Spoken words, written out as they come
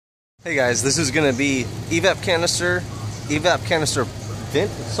Hey guys, this is going to be Evap Canister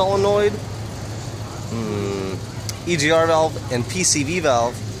vent solenoid, Egr valve, and Pcv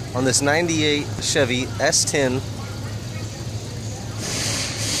valve on this 98 Chevy S10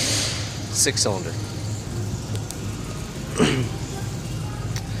 6-cylinder.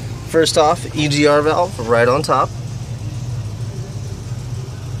 First off, Egr valve right on top.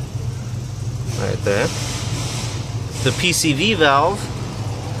 Right there. The Pcv valve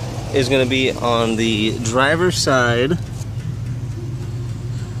is going to be on the driver's side.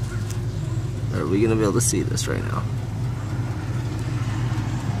 Are we going to be able to see this right now?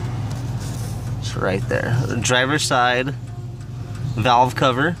 It's right there. The driver's side valve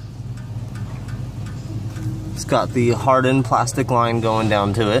cover. It's got the hardened plastic line going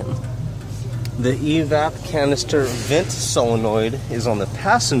down to it. The Evap Canister vent solenoid is on the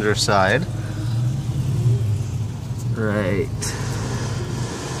passenger side. Right.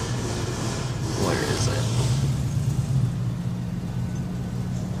 Where is it?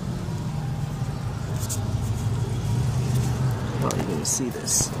 Oh, you can see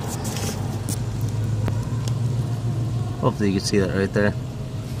this. Hopefully you can see that right there.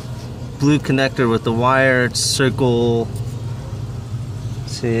 Blue connector with the wire, it's circle.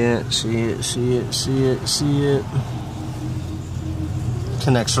 See it, see it, see it, see it, see it.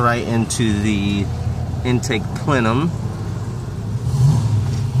 Connects right into the intake plenum.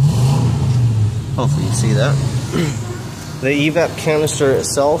 Hopefully you see that. The Evap canister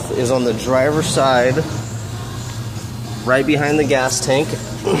itself is on the driver's side, right behind the gas tank,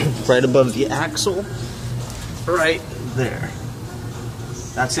 right above the axle, right there.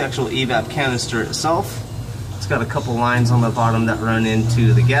 That's the actual Evap canister itself. It's got a couple lines on the bottom that run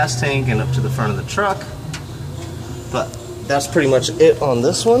into the gas tank and up to the front of the truck. But that's pretty much it on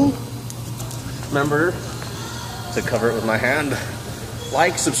this one. Remember to cover it with my hand.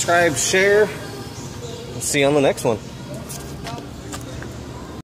 Like, subscribe, share. See you on the next one.